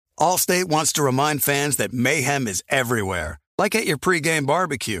Allstate wants to remind fans that mayhem is everywhere, like at your pregame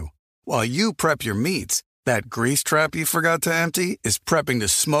barbecue. While you prep your meats, that grease trap you forgot to empty is prepping to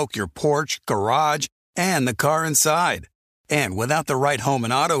smoke your porch, garage, and the car inside. And without the right home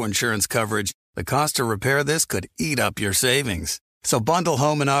and auto insurance coverage, the cost to repair this could eat up your savings. So bundle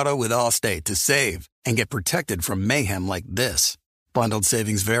home and auto with Allstate to save and get protected from mayhem like this. Bundled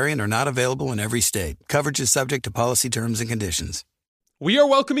savings vary and are not available in every state. Coverage is subject to policy terms and conditions. We are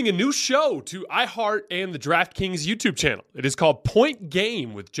welcoming a new show to iHeart and the DraftKings YouTube channel. It is called Point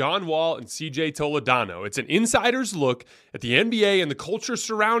Game with John Wall and CJ Toledano. It's an insider's look at the NBA and the culture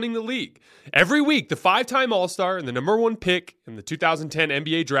surrounding the league. Every week, the five-time All-Star and the number one pick in the 2010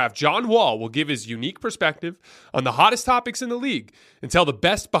 NBA draft, John Wall, will give his unique perspective on the hottest topics in the league and tell the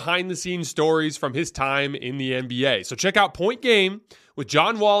best behind-the-scenes stories from his time in the NBA. So check out Point Game with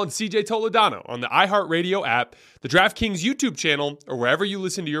John Wall and CJ Toledano on the iHeartRadio app, the DraftKings YouTube channel, or wherever you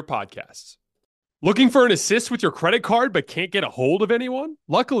listen to your podcasts. Looking for an assist with your credit card but can't get a hold of anyone?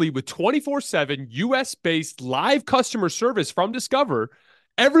 Luckily, with 24/7 U.S.-based live customer service from Discover,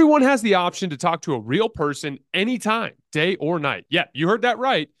 everyone has the option to talk to a real person anytime, day or night. Yeah, you heard that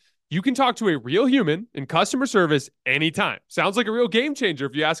right. You can talk to a real human in customer service anytime. Sounds like a real game changer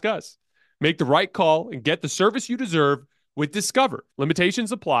if you ask us. Make the right call and get the service you deserve with Discover.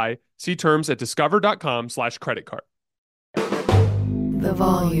 Limitations apply. See terms at discover.com/creditcard. The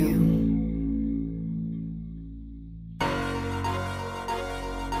volume.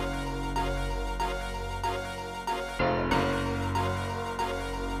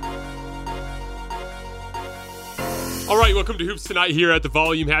 All right, welcome to Hoops Tonight here at The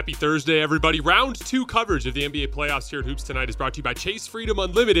Volume. Happy Thursday, everybody. Round 2 coverage of the NBA playoffs here at Hoops Tonight is brought to you by Chase Freedom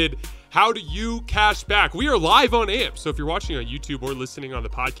Unlimited. How do you cash back? We are live on AMP, so if you're watching on YouTube or listening on the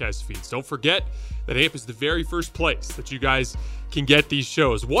podcast feeds, don't forget that AMP is the very first place that you guys can get these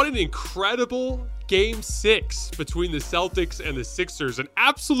shows. What an incredible Game 6 between the Celtics and the Sixers. An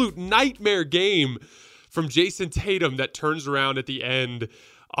absolute nightmare game from Jayson Tatum that turns around at the end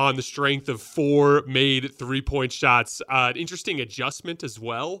on the strength of 4 made three-point shots. An interesting adjustment as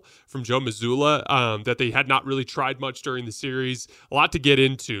well from Joe Mazzulla that they had not really tried much during the series. A lot to get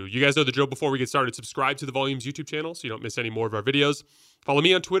into. You guys know the drill. Before we get started, subscribe to the Volume's YouTube channel so you don't miss any more of our videos. Follow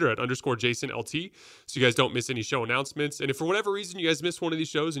me on Twitter at _JasonLT so you guys don't miss any show announcements. And if for whatever reason you guys miss one of these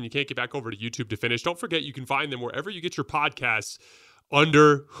shows and you can't get back over to YouTube to finish, don't forget you can find them wherever you get your podcasts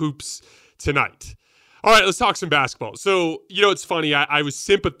under Hoops Tonight. All right, let's talk some basketball. So, it's funny. I was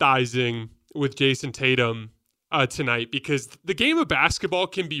sympathizing with Jayson Tatum tonight because the game of basketball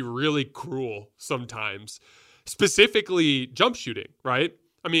can be really cruel sometimes, specifically jump shooting, right?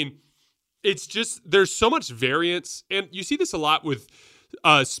 I mean, it's just there's so much variance, and you see this a lot with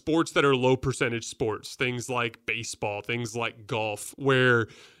sports that are low percentage sports, things like baseball, things like golf, where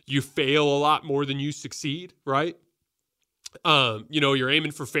you fail a lot more than you succeed, right? You're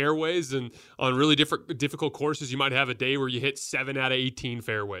aiming for fairways, and on really difficult courses, you might have a day where you hit 7 out of 18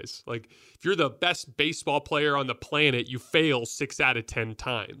 fairways. Like, if you're the best baseball player on the planet, you fail 6 out of 10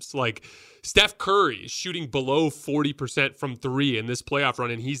 times. Like, Steph Curry is shooting below 40% from 3 in this playoff run,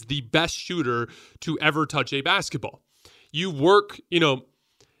 and he's the best shooter to ever touch a basketball. You work,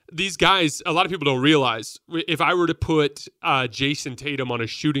 these guys, a lot of people don't realize, if I were to put Jayson Tatum on a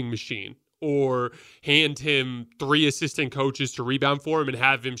shooting machine, or hand him 3 assistant coaches to rebound for him and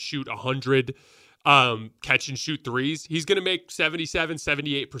have him shoot 100 catch and shoot threes, he's going to make 77,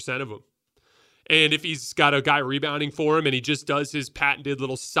 78% of them. And if he's got a guy rebounding for him and he just does his patented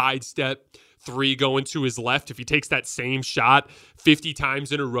little sidestep 3 going to his left, if he takes that same shot 50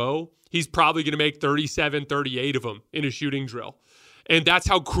 times in a row, he's probably going to make 37, 38 of them in a shooting drill. And that's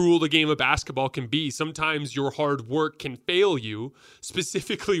how cruel the game of basketball can be. Sometimes your hard work can fail you,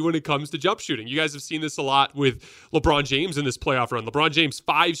 specifically when it comes to jump shooting. You guys have seen this a lot with LeBron James in this playoff run. LeBron James,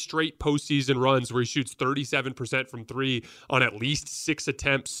 5 straight postseason runs where he shoots 37% from 3 on at least 6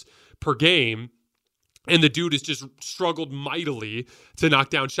 attempts per game. And the dude has just struggled mightily to knock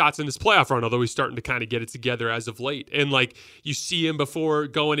down shots in this playoff run, although he's starting to kind of get it together as of late. And you see him before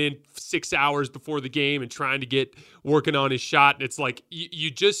going in 6 hours before the game and trying to get working on his shot. And it's like you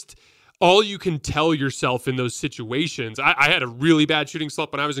just all you can tell yourself in those situations. I had a really bad shooting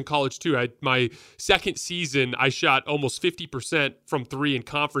slump when I was in college too. My second season, I shot almost 50% from 3 in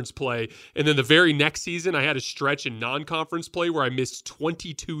conference play. And then the very next season, I had a stretch in non-conference play where I missed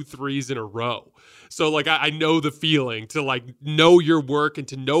 22 threes in a row. So I know the feeling to know your work and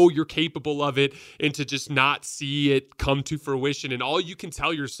to know you're capable of it and to just not see it come to fruition. And all you can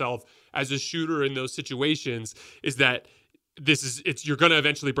tell yourself as a shooter in those situations is that you're going to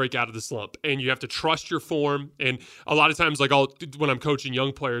eventually break out of the slump, and you have to trust your form. And a lot of times, like when I'm coaching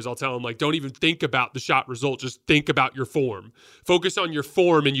young players, I'll tell them, like, don't even think about the shot result. Just think about your form. Focus on your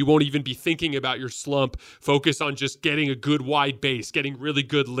form, and you won't even be thinking about your slump. Focus on just getting a good wide base, getting really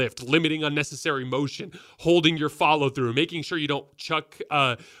good lift, limiting unnecessary motion, holding your follow through, making sure you don't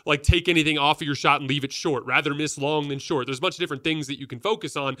take anything off of your shot and leave it short. Rather miss long than short. There's a bunch of different things that you can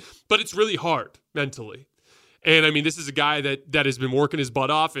focus on, but it's really hard mentally. And I mean, this is a guy that has been working his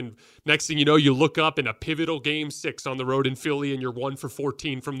butt off, and next thing you know, you look up in a pivotal Game 6 on the road in Philly, and you're 1 for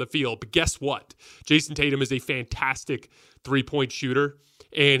 14 from the field. But guess what? Jayson Tatum is a fantastic three-point shooter,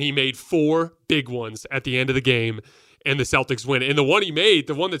 and he made 4 big ones at the end of the game, and the Celtics win. And the one he made,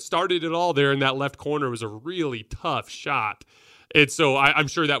 the one that started it all there in that left corner, was a really tough shot. And so I'm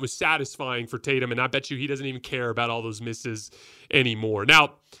sure that was satisfying for Tatum, and I bet you he doesn't even care about all those misses anymore.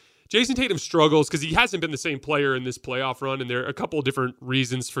 Now, Jayson Tatum struggles because he hasn't been the same player in this playoff run, and there are a couple of different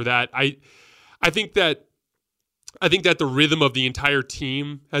reasons for that. I think that the rhythm of the entire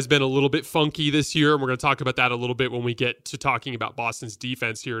team has been a little bit funky this year, and we're going to talk about that a little bit when we get to talking about Boston's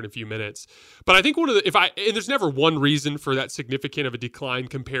defense here in a few minutes. But I think and there's never one reason for that significant of a decline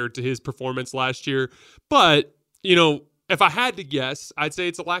compared to his performance last year. But, if I had to guess, I'd say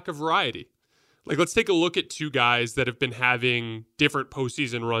it's a lack of variety. Like, let's take a look at 2 guys that have been having different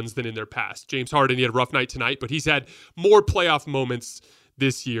postseason runs than in their past. James Harden, he had a rough night tonight, but he's had more playoff moments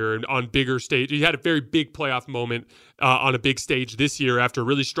this year and on bigger stage. He had a very big playoff moment on a big stage this year after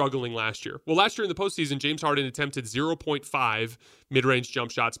really struggling last year. Well, last year in the postseason, James Harden attempted 0.5 mid-range jump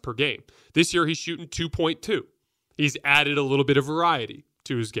shots per game. This year, he's shooting 2.2. He's added a little bit of variety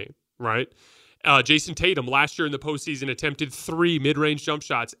to his game, right? Jayson Tatum last year in the postseason attempted 3 mid-range jump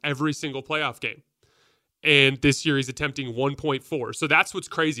shots every single playoff game. And this year he's attempting 1.4. So that's what's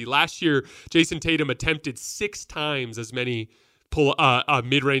crazy. Last year, Jayson Tatum attempted 6 times as many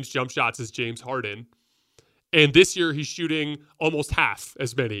mid-range jump shots as James Harden. And this year he's shooting almost half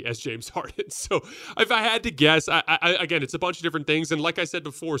as many as James Harden. So if I had to guess, again, it's a bunch of different things. And like I said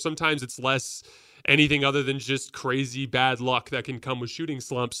before, sometimes it's less anything other than just crazy bad luck that can come with shooting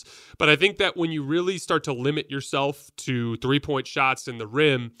slumps. But I think that when you really start to limit yourself to 3-point shots in the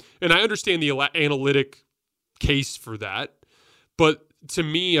rim, and I understand the analytic case for that, but to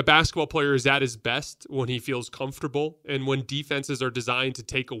me, a basketball player is at his best when he feels comfortable, and when defenses are designed to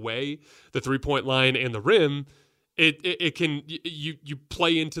take away the 3-point line and the rim, you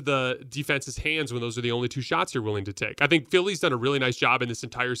play into the defense's hands when those are the only 2 shots you're willing to take. I think Philly's done a really nice job in this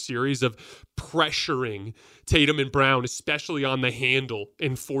entire series of pressuring Tatum and Brown, especially on the handle,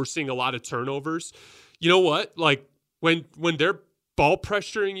 and forcing a lot of turnovers. You know what? Like, when they're ball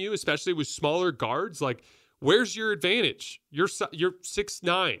pressuring you, especially with smaller guards, like, where's your advantage? You're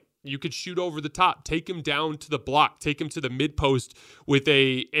 6'9". You could shoot over the top, take him down to the block, take him to the mid post with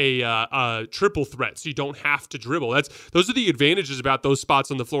a triple threat, so you don't have to dribble. Those are the advantages about those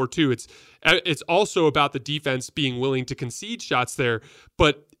spots on the floor too. It's also about the defense being willing to concede shots there,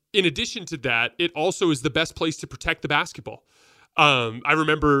 but in addition to that, it also is the best place to protect the basketball. I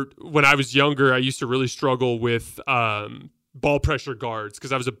remember when I was younger, I used to really struggle with ball pressure guards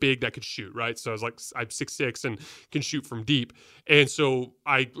because I was a big that could shoot, right? So I'm 6'6" and can shoot from deep. And so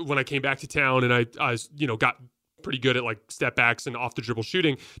when I came back to town and I got pretty good at like step backs and off the dribble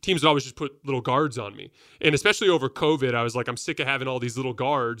shooting, teams would always just put little guards on me. And especially over COVID, I was like, I'm sick of having all these little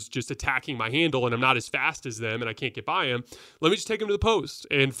guards just attacking my handle, and I'm not as fast as them and I can't get by them. Let me just take them to the post.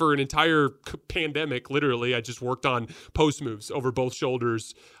 And for an entire pandemic, literally, I just worked on post moves over both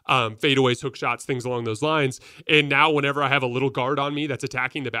shoulders, fadeaways, hook shots, things along those lines. And now whenever I have a little guard on me that's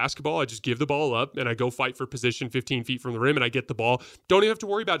attacking the basketball, I just give the ball up and I go fight for position 15 feet from the rim and I get the ball. Don't even have to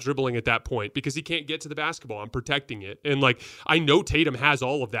worry about dribbling at that point because he can't get to the basketball. I'm protecting it. And like, I know Tatum has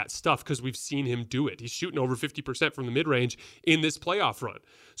all of that stuff because we've seen him do it. He's shooting over 50% from the mid-range in this playoff run.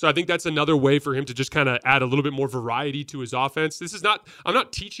 So I think that's another way for him to just kind of add a little bit more variety to his offense. I'm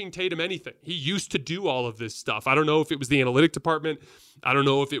not teaching Tatum anything. He used to do all of this stuff. I don't know if it was the analytic department. I don't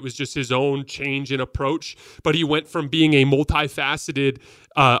know if it was just his own change in approach, but he went from being a multifaceted,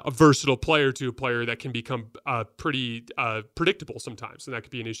 versatile player to a player that can become pretty predictable sometimes, and that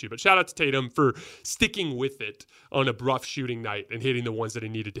could be an issue. But shout out to Tatum for sticking with it on a rough shooting night and hitting the ones that he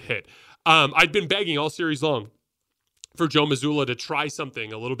needed to hit. I'd been begging all series long for Joe Mazzulla to try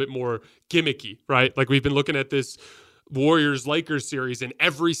something a little bit more gimmicky, right? Like, we've been looking at this Warriors-Lakers series, and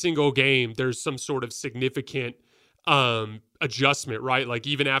every single game there's some sort of significant adjustment, right? Like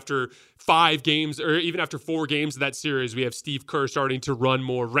even after 5 games or even after 4 games of that series, we have Steve Kerr starting to run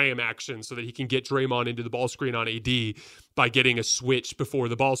more ram action so that he can get Draymond into the ball screen on AD by getting a switch before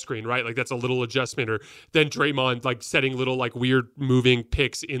the ball screen, right? Like that's a little adjustment. Or then Draymond like setting little like weird moving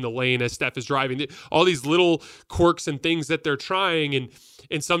picks in the lane as Steph is driving. All these little quirks and things that they're trying.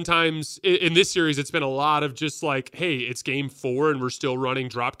 And sometimes in this series, it's been a lot of just like, hey, it's game 4 and we're still running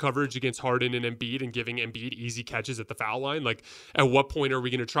drop coverage against Harden and Embiid and giving Embiid easy catches at the foul line. Like, at what point are we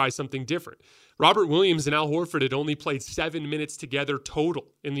going to try something different? Robert Williams and Al Horford had only played 7 minutes together total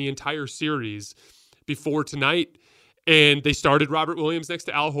in the entire series before tonight. And they started Robert Williams next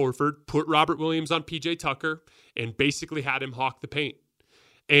to Al Horford, put Robert Williams on PJ Tucker, and basically had him hawk the paint.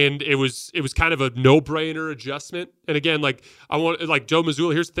 And it was kind of a no-brainer adjustment. And again, like Joe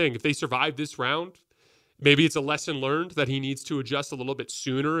Mazzulla, here's the thing. If they survive this round, maybe it's a lesson learned that he needs to adjust a little bit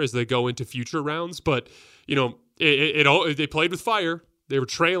sooner as they go into future rounds. But, you know, they played with fire. They were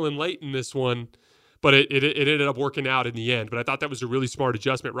trailing late in this one, but it ended up working out in the end. But I thought that was a really smart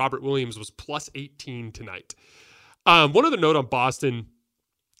adjustment. Robert Williams was plus 18 tonight. One other note on Boston,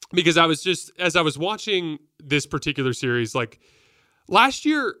 because as I was watching this particular series, like, last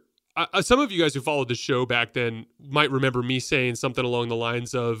year, some of you guys who followed the show back then might remember me saying something along the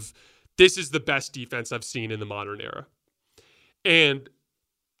lines of, this is the best defense I've seen in the modern era. And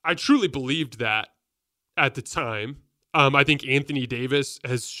I truly believed that at the time. I think Anthony Davis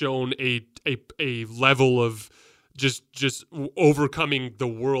has shown a level of just overcoming the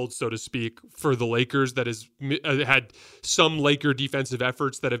world, so to speak, for the Lakers that has had some Laker defensive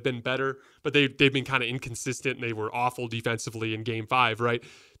efforts that have been better, but they've been kind of inconsistent and they were awful defensively in Game 5, right?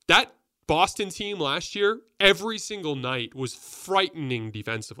 That Boston team last year, every single night was frightening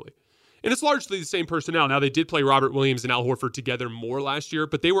defensively. And it's largely the same personnel. Now, they did play Robert Williams and Al Horford together more last year,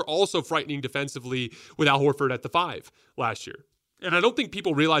 but they were also frightening defensively with Al Horford at the 5 last year. And I don't think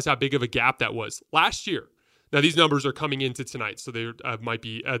people realize how big of a gap that was last year. Now, these numbers are coming into tonight, so they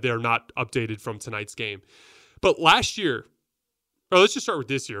they're not updated from tonight's game. But last year, or let's just start with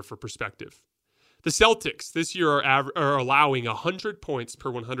this year for perspective. The Celtics this year are allowing 100 points per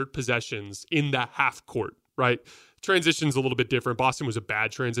 100 possessions in the half court, right? Transition's a little bit different. Boston was a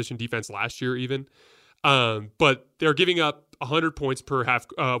bad transition defense last year even. But they're giving up 100 points per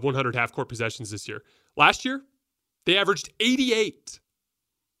 100 half-court possessions this year. Last year, they averaged 88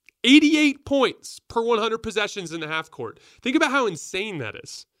 points per 100 possessions in the half court. Think about how insane that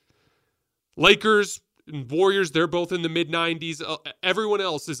is. Lakers and Warriors, they're both in the mid-90s. Everyone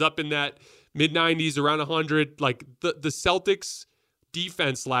else is up in that mid-90s, around 100. Like the Celtics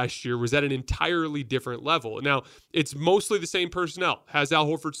defense last year was at an entirely different level. Now, it's mostly the same personnel. Has Al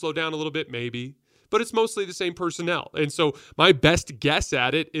Horford slowed down a little bit? Maybe. But it's mostly the same personnel. And so my best guess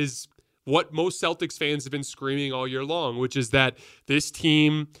at it is what most Celtics fans have been screaming all year long, which is that this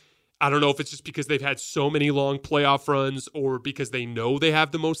team, I don't know if it's just because they've had so many long playoff runs or because they know they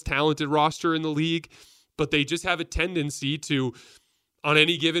have the most talented roster in the league, but they just have a tendency to, on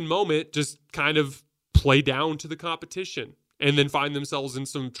any given moment, just kind of play down to the competition and then find themselves in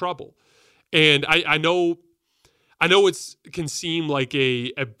some trouble. And I know it can seem like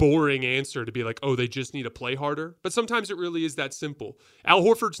a boring answer to be like, oh, they just need to play harder. But sometimes it really is that simple. Al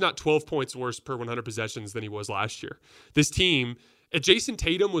Horford's not 12 points worse per 100 possessions than he was last year. This team, Jayson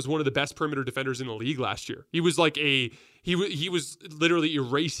Tatum was one of the best perimeter defenders in the league last year. He was like he was literally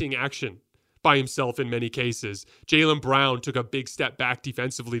erasing action by himself in many cases. Jaylen Brown took a big step back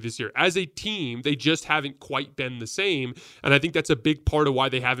defensively this year. As a team, they just haven't quite been the same, and I think that's a big part of why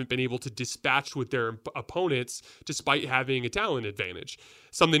they haven't been able to dispatch with their opponents despite having a talent advantage.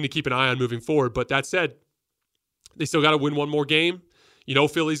 Something to keep an eye on moving forward, but that said, they still got to win one more game. You know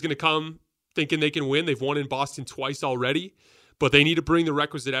Philly's going to come thinking they can win. They've won in Boston twice already, but they need to bring the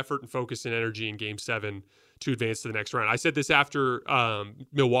requisite effort and focus and energy in Game 7 to advance to the next round. I said this after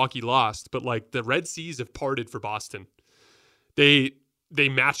Milwaukee lost, but like the Red Seas have parted for Boston. They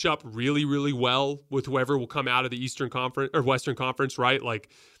match up really, really well with whoever will come out of the Eastern Conference or Western Conference, right? Like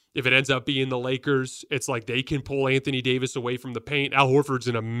if it ends up being the Lakers, it's like they can pull Anthony Davis away from the paint. Al Horford's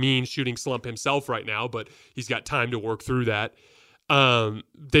in a mean shooting slump himself right now, but he's got time to work through that.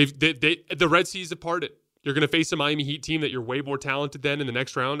 The Red Seas have parted. You're going to face a Miami Heat team that you're way more talented than in the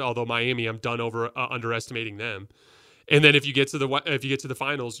next round. Although Miami, I'm done underestimating them. And then if you get to the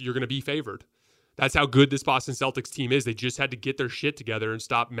finals, you're going to be favored. That's how good this Boston Celtics team is. They just had to get their shit together and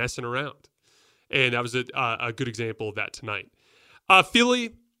stop messing around. And that was a good example of that tonight.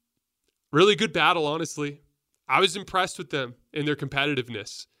 Philly, really good battle, honestly. I was impressed with them in their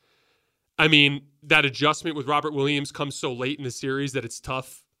competitiveness. I mean, that adjustment with Robert Williams comes so late in the series that it's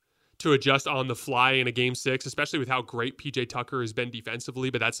tough to adjust on the fly in a game 6, especially with how great PJ Tucker has been defensively,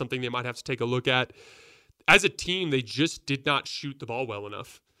 but that's something they might have to take a look at. As a team, they just did not shoot the ball well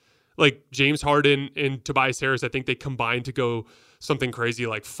enough. Like James Harden and Tobias Harris, I think they combined to go something crazy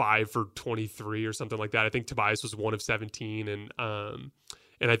like 5 for 23 or something like that. I think Tobias was 1 of 17, and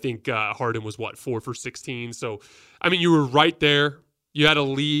I think Harden was 4 for 16. So, I mean, you were right there. You had a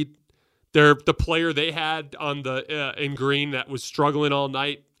lead. The player they had on the in green that was struggling all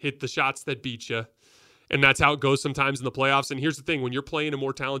night hit the shots that beat you. And that's how it goes sometimes in the playoffs. And here's the thing. When you're playing a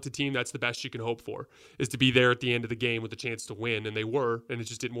more talented team, that's the best you can hope for, is to be there at the end of the game with a chance to win. And they were, and it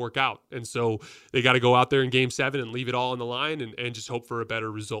just didn't work out. And so they got to go out there in Game 7 and leave it all on the line and just hope for a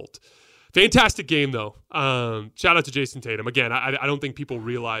better result. Fantastic game, though. Shout out to Jayson Tatum. Again, I don't think people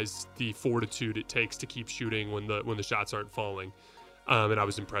realize the fortitude it takes to keep shooting when the shots aren't falling. And I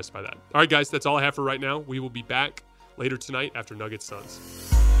was impressed by that. All right, guys, that's all I have for right now. We will be back later tonight after Nuggets Suns.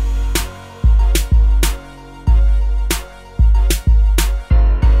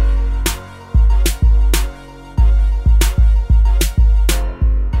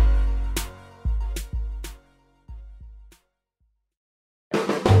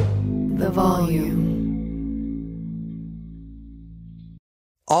 The volume.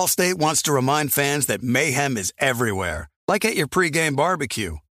 Allstate wants to remind fans that mayhem is everywhere, like at your pregame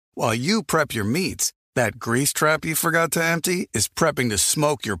barbecue. While you prep your meats, that grease trap you forgot to empty is prepping to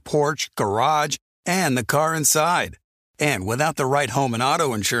smoke your porch, garage, and the car inside. And without the right home and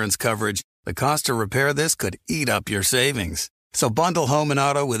auto insurance coverage, the cost to repair this could eat up your savings. So bundle home and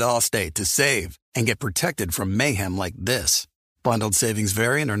auto with Allstate to save and get protected from mayhem like this. Bundled savings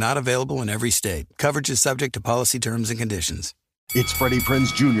vary and are not available in every state. Coverage is subject to policy terms and conditions. It's Freddie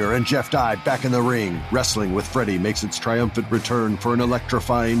Prinze Jr. and Jeff Dye back in the ring. Wrestling with Freddie makes its triumphant return for an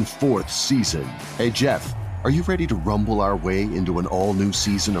electrifying 4th season. Hey, Jeff, are you ready to rumble our way into an all-new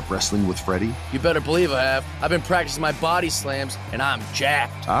season of Wrestling with Freddie? You better believe I have. I've been practicing my body slams, and I'm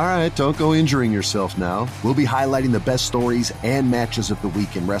jacked. All right, don't go injuring yourself now. We'll be highlighting the best stories and matches of the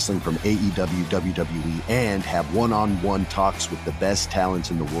week in wrestling from AEW, WWE, and have one-on-one talks with the best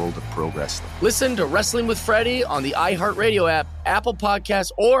talents in the world of pro wrestling. Listen to Wrestling with Freddie on the iHeartRadio app, Apple Podcasts,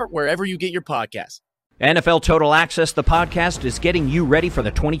 or wherever you get your podcasts. NFL Total Access, the podcast, is getting you ready for the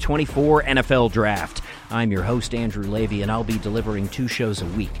 2024 NFL Draft. I'm your host, Andrew Levy, and I'll be delivering 2 shows a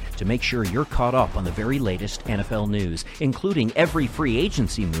week to make sure you're caught up on the very latest NFL news, including every free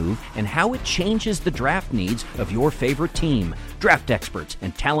agency move and how it changes the draft needs of your favorite team. Draft experts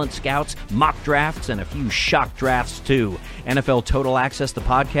and talent scouts, mock drafts, and a few shock drafts, too. NFL Total Access, the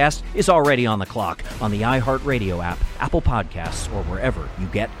podcast, is already on the clock on the iHeartRadio app, Apple Podcasts, or wherever you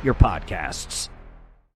get your podcasts.